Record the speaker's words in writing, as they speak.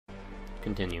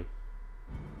Continue.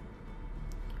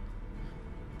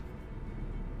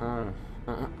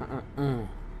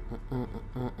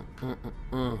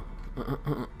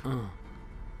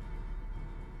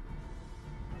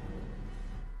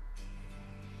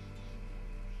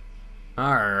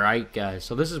 Alright guys,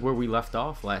 so this is where we left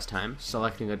off last time,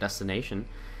 selecting a destination.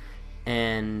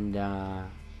 And I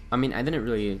mean, I didn't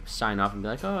really sign off and be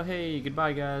like, oh hey,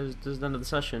 goodbye guys, this is the end of the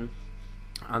session.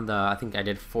 On the, I think I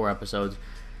did 4 episodes.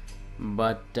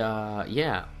 But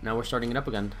yeah, now we're starting it up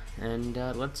again. And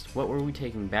what were we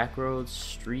taking? Back roads,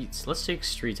 streets? Let's take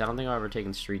streets. I don't think I've ever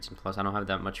taken streets, and plus I don't have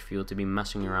that much fuel to be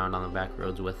messing around on the back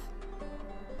roads with.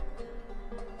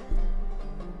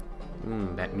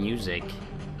 That music.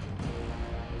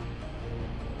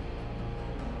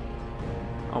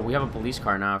 Oh, we have a police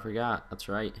car now, I forgot. That's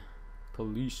right.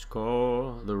 Police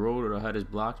car. The road ahead is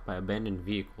blocked by abandoned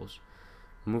vehicles.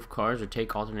 Move cars or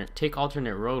take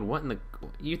alternate road. What in the...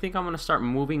 You think I'm gonna start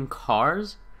moving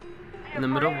cars? In the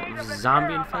middle of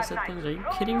zombie infested things? Are you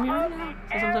kidding me right now?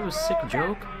 Is that some type of sick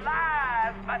joke?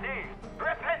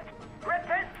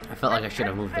 I felt like I should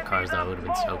have moved the cars though. It would have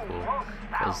been so cool.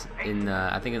 Because in the...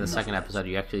 I think in the second episode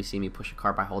you actually see me push a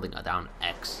car by holding down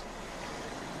X.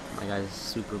 My guy's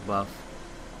super buff.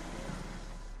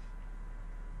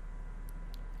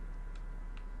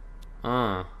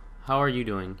 How are you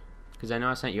doing? Because I know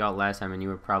I sent you out last time and you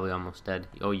were probably almost dead.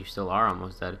 Oh, you still are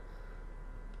almost dead.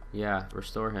 Yeah,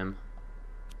 restore him.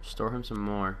 Restore him some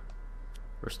more.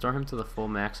 Restore him to the full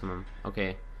maximum.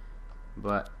 Okay.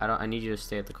 But I need you to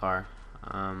stay at the car.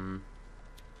 I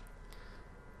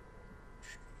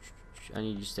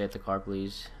need you to stay at the car,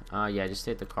 please. Yeah, just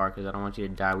stay at the car because I don't want you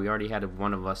to die. We already had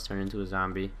one of us turn into a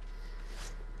zombie.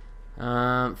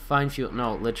 Find fuel.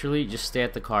 No, literally, just stay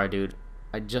at the car, dude.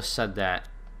 I just said that.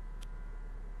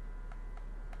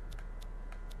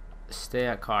 Stay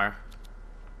at car.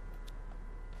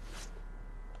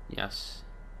 Yes.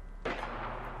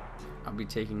 I'll be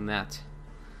taking that.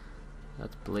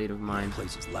 That's blade of mine. The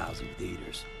place is lousy with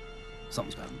eaters.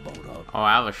 Something's got them bowled up. Oh,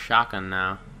 I have a shotgun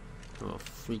now. I have a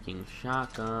freaking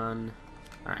shotgun.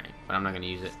 Alright, but I'm not gonna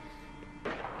use it.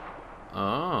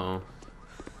 Oh.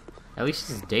 At least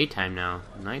it's daytime now.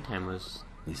 Nighttime was...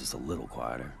 At least it's a little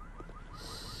quieter.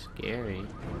 Scary.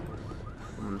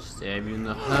 I'm gonna stab you in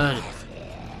the head.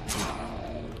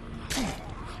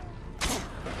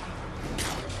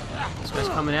 This guy's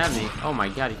coming at me. Oh my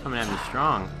god, he's coming at me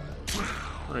strong.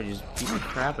 What, I just beat the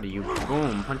crap out of you.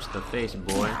 Boom, punch the face,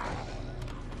 boy.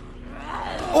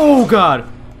 Oh god!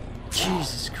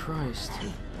 Jesus Christ.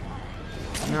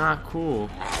 Not cool.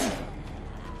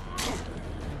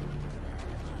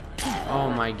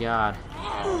 Oh my god.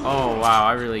 Oh wow,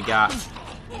 I really got...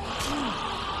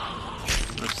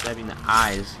 I'm stabbing the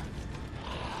eyes.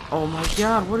 Oh my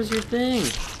god, what is your thing?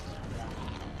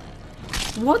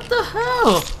 What the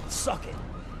hell? Suck it.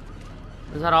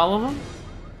 Is that all of them?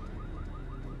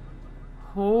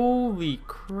 Holy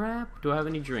crap. Do I have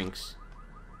any drinks?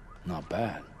 Not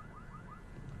bad.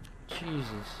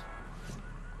 Jesus.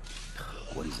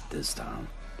 What is it this time?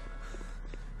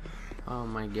 Oh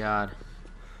my god.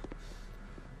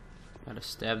 Gotta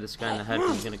stab this guy in the head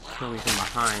because he's gonna kill me from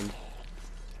behind.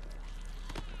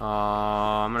 Oh,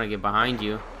 I'm gonna get behind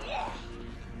you.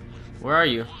 Where are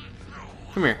you?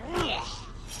 Come here.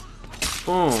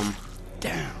 Boom.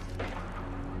 Damn.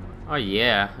 Oh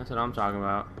yeah, that's what I'm talking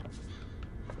about.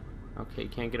 Okay,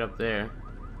 can't get up there.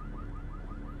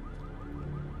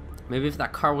 Maybe if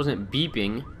that car wasn't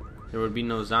beeping, there would be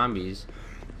no zombies.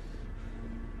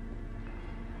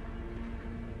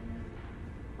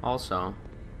 Also.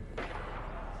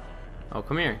 Oh,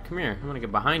 come here, come here. I'm gonna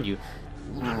get behind you.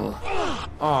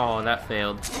 Oh, that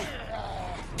failed.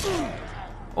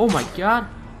 Oh my god.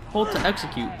 Hold to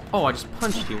execute. Oh, I just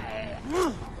punched you.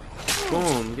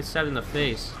 Boom. Get stabbed in the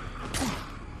face.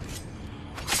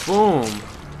 Boom.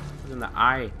 In the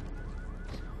eye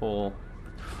hole.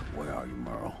 Where are you,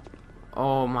 Merle?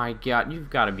 Oh my god. You've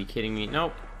got to be kidding me.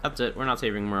 Nope. That's it. We're not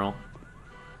saving Merle.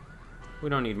 We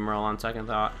don't need Merle on second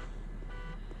thought.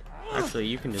 Actually,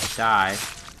 you can just die.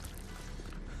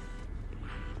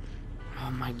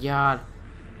 Oh my god.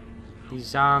 These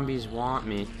zombies want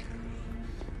me.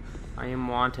 I am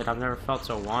wanted. I've never felt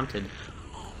so wanted.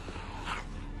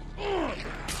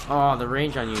 Oh, the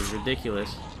range on you is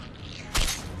ridiculous.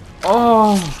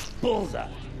 Oh! Bullseye.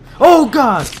 Oh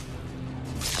god!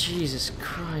 Jesus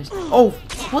Christ. Oh,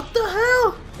 what the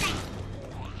hell?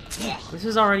 This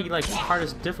is already like the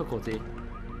hardest difficulty.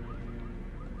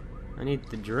 I need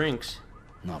the drinks.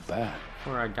 Not bad.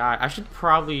 Before I die. I should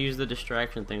probably use the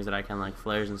distraction things that I can, like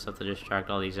flares and stuff, to distract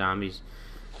all these zombies.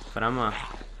 But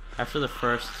after the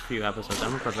first few episodes,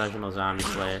 I'm a professional zombie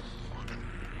slayer.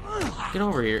 Get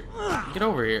over here. Get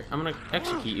over here. I'm gonna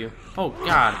execute you. Oh,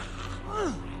 God.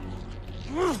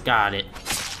 Got it.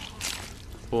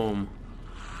 Boom.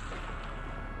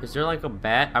 Is there like a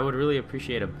bat? I would really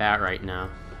appreciate a bat right now.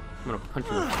 I'm gonna punch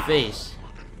you in the face.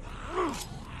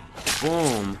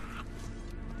 Boom.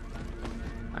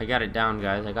 I got it down,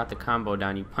 guys. I got the combo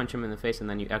down. You punch him in the face and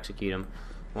then you execute him.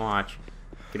 Watch.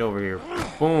 Get over here.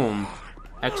 Boom.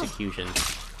 Execution.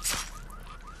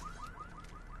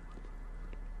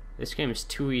 This game is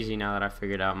too easy now that I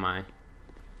figured out my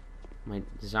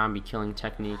zombie killing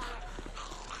technique.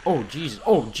 Oh jeez.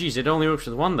 Oh jeez. It only works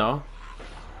with one though.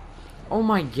 Oh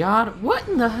my God. What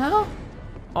in the hell?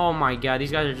 Oh my God.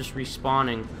 These guys are just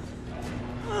respawning.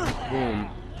 Boom.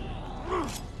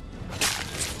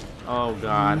 Oh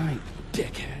God. Night,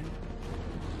 dickhead.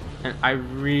 And I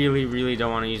really, really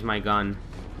don't want to use my gun.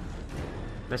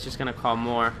 That's just gonna call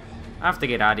more. I have to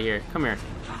get out of here. Come here.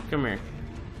 Come here.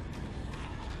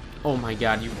 Oh my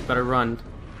God, you better run.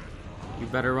 You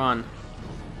better run.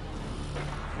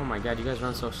 Oh my God, you guys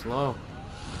run so slow.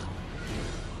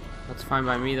 That's fine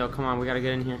by me though. Come on, we gotta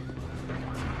get in here.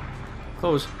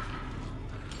 Close.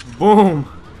 Boom!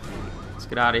 Let's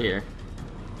get out of here.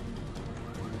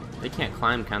 They can't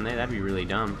climb, can they? That'd be really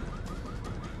dumb.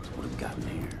 What have we got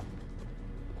in here?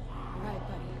 Alright,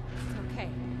 buddy. It's okay.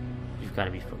 You've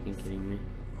gotta be fucking kidding me.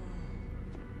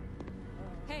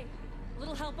 Hey, a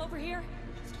little help over here?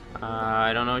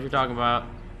 I don't know what you're talking about.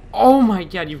 Oh my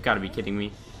God, you've gotta be kidding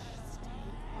me.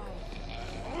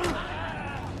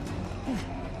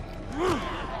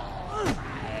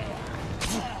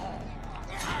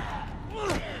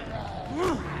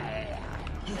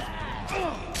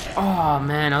 Oh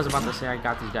man, I was about to say I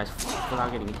got these guys without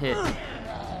getting hit.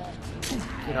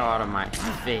 Get out of my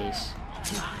face.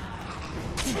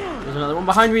 There's another one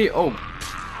behind me. Oh,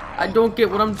 I don't get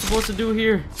what I'm supposed to do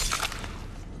here.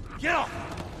 Get off!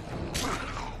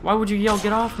 Why would you yell,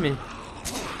 get off me?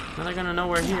 Now they're gonna know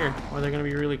we're here. Or they're gonna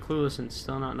be really clueless and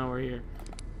still not know we're here.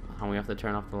 Oh, we have to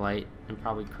turn off the light and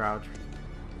probably crouch.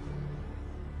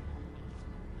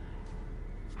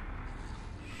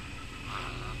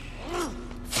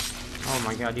 Oh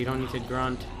my God, you don't need to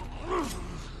grunt.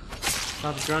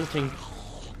 Stop grunting.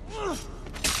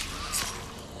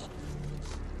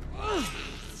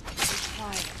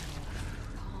 Quiet.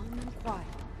 Calm and quiet.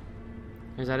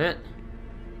 Is that it?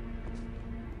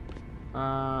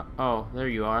 Oh, there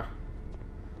you are.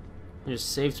 I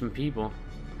just saved some people.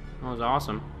 That was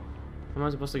awesome. How am I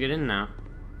supposed to get in now?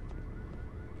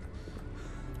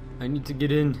 I need to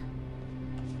get in.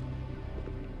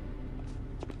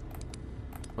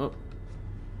 Oh.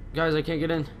 Guys, I can't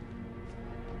get in.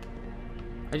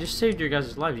 I just saved your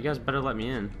guys' life. You guys better let me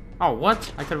in. Oh,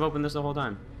 what? I could have opened this the whole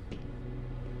time.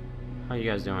 How you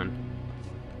guys doing?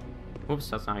 Whoops,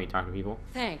 that's not how you talk to people.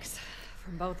 Thanks.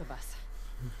 From both of us.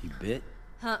 You bit?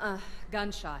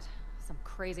 Gunshot. Some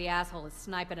crazy asshole is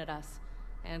sniping at us.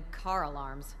 And car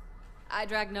alarms. I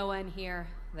dragged Noah in here.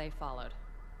 They followed.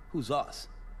 Who's us?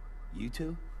 You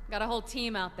two? Got a whole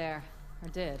team out there. Or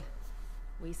did.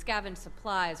 We scavenged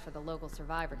supplies for the local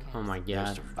survivor camps. Oh my There's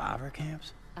God. survivor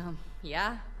camps?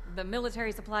 Yeah. The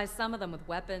military supplies some of them with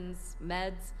weapons,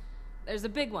 meds. There's a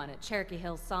big one at Cherokee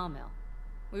Hill Sawmill.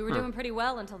 We were doing pretty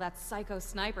well until that psycho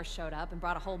sniper showed up and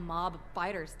brought a whole mob of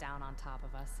fighters down on top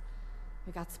of us.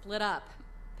 We got split up,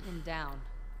 pinned down,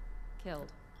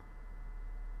 killed.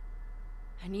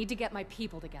 I need to get my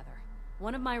people together.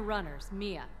 One of my runners,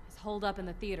 Mia, is holed up in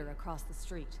the theater across the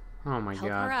street. Oh my Help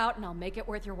God. her out and I'll make it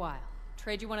worth your while.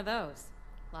 Trade you one of those.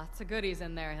 Lots of goodies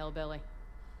in there, hillbilly.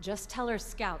 Just tell her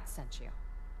Scout sent you.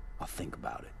 I'll think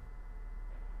about it.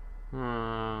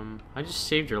 I just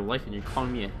saved your life and you're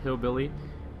calling me a hillbilly?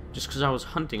 Just because I was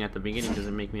hunting at the beginning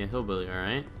doesn't make me a hillbilly,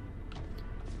 alright?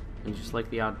 I just like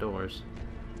the outdoors.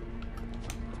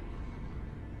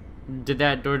 Did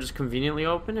that door just conveniently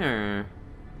open, or...?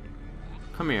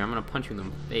 Come here, I'm gonna punch you in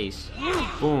the face.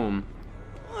 Boom.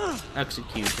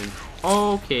 Execution.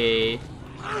 Okay.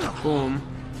 Boom.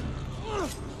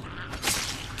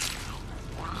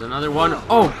 There's another one.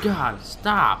 Oh God,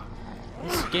 stop.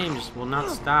 This game just will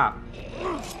not stop.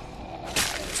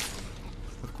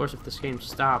 Of course, if this game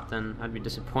stopped, then I'd be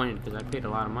disappointed because I paid a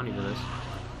lot of money for this.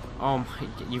 Oh my,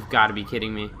 you've got to be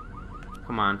kidding me.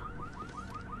 Come on.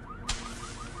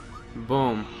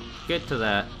 Boom. Get to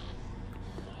that.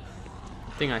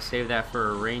 I think I saved that for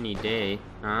a rainy day,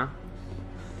 huh?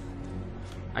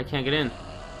 I can't get in.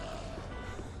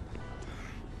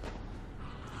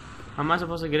 How am I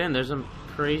supposed to get in? There's some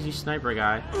crazy sniper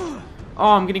guy.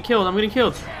 Oh, I'm getting killed. I'm getting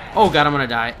killed. Oh God, I'm gonna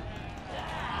die.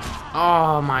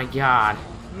 Oh my God.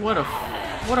 What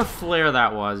a flare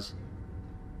that was.